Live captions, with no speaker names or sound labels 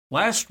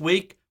Last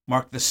week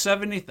marked the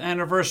 70th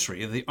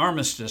anniversary of the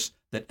armistice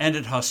that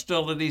ended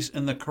hostilities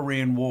in the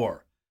Korean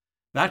War.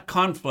 That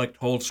conflict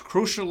holds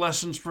crucial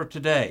lessons for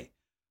today,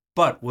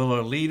 but will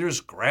our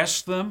leaders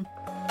grasp them?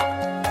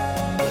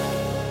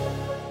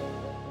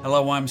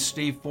 Hello, I'm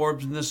Steve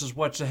Forbes, and this is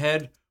What's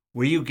Ahead,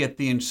 where you get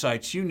the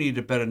insights you need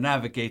to better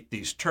navigate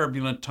these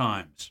turbulent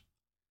times.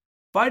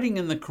 Fighting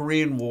in the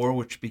Korean War,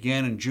 which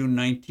began in June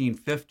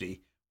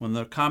 1950, when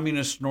the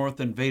Communist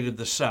North invaded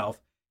the South,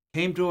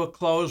 came to a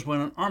close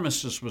when an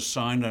armistice was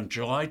signed on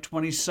July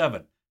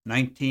 27,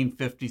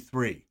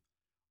 1953.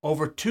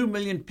 Over 2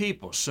 million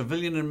people,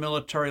 civilian and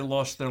military,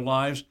 lost their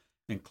lives,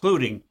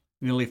 including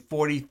nearly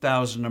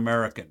 40,000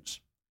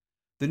 Americans.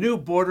 The new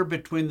border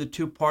between the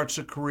two parts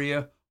of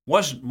Korea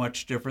wasn't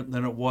much different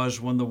than it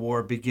was when the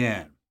war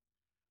began.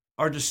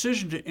 Our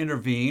decision to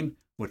intervene,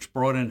 which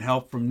brought in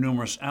help from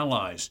numerous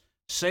allies,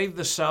 saved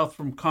the South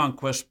from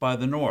conquest by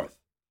the North.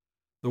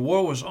 The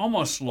war was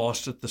almost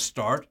lost at the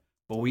start,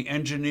 but we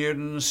engineered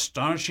an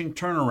astonishing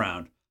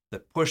turnaround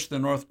that pushed the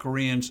North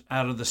Koreans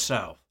out of the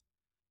South.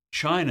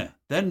 China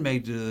then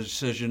made the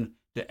decision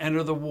to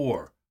enter the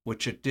war,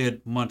 which it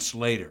did months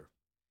later.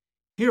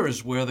 Here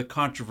is where the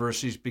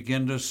controversies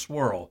begin to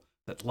swirl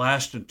that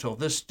last until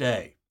this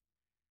day.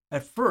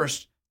 At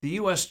first, the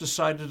U.S.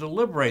 decided to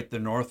liberate the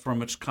North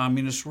from its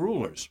communist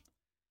rulers.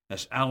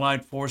 As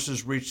Allied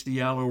forces reached the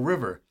Yalu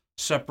River,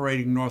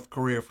 separating North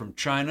Korea from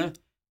China,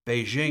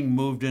 Beijing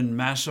moved in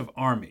massive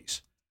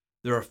armies.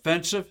 Their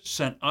offensive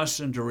sent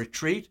us into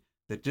retreat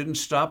that didn't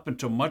stop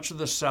until much of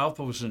the South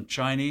was in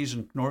Chinese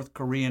and North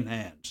Korean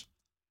hands.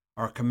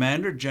 Our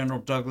commander, General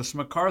Douglas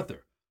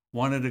MacArthur,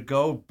 wanted to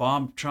go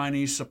bomb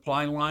Chinese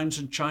supply lines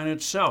in China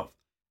itself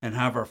and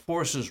have our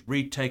forces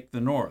retake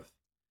the North.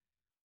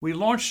 We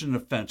launched an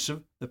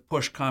offensive that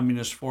pushed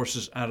communist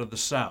forces out of the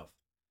South,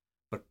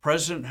 but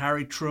President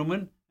Harry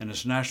Truman and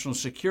his national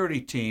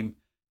security team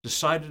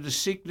decided to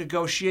seek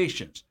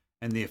negotiations,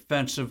 and the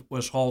offensive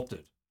was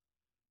halted.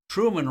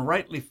 Truman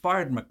rightly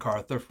fired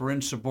MacArthur for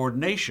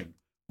insubordination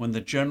when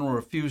the general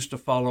refused to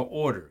follow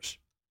orders.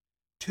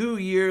 2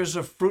 years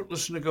of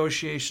fruitless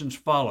negotiations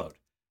followed,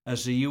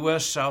 as the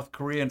U.S., South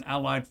Korea, and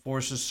Allied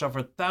forces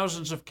suffered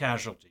thousands of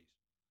casualties.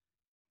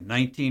 In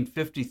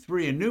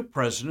 1953, a new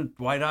president,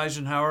 Dwight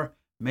Eisenhower,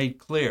 made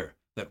clear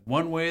that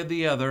one way or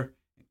the other,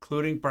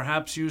 including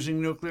perhaps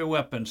using nuclear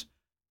weapons,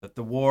 that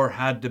the war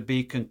had to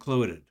be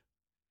concluded.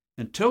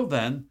 Until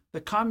then,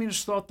 the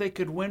communists thought they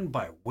could win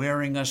by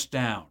wearing us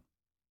down.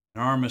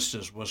 An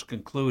armistice was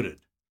concluded.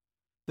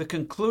 The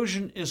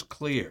conclusion is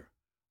clear.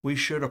 We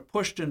should have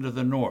pushed into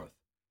the North.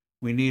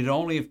 We need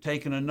only have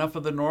taken enough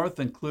of the North,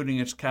 including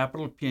its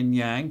capital,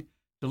 Pyongyang,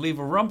 to leave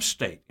a rump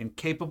state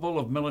incapable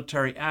of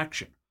military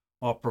action,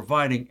 while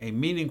providing a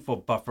meaningful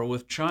buffer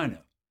with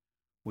China.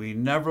 We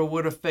never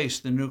would have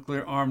faced the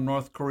nuclear-armed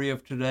North Korea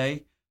of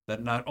today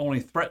that not only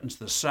threatens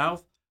the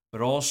South,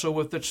 but also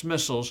with its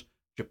missiles,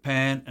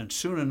 Japan, and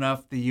soon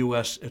enough the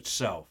U.S.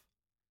 itself.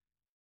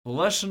 The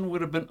lesson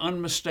would have been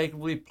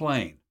unmistakably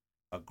plain.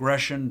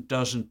 Aggression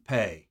doesn't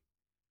pay.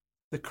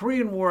 The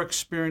Korean War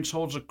experience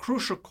holds a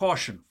crucial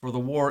caution for the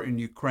war in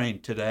Ukraine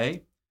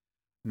today.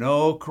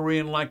 No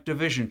Korean-like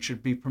division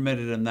should be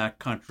permitted in that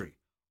country.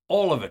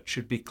 All of it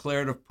should be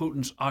cleared of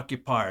Putin's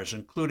occupiers,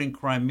 including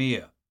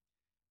Crimea.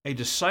 A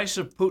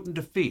decisive Putin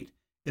defeat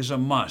is a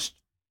must.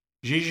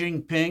 Xi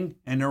Jinping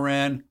and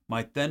Iran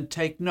might then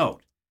take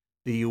note.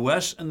 The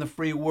U.S. and the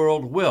free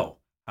world will,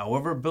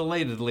 however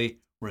belatedly,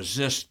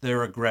 resist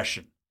their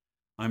aggression.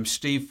 I'm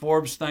Steve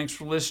Forbes. Thanks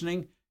for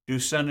listening. Do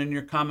send in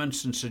your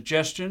comments and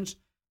suggestions.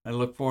 I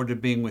look forward to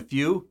being with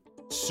you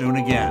soon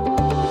again.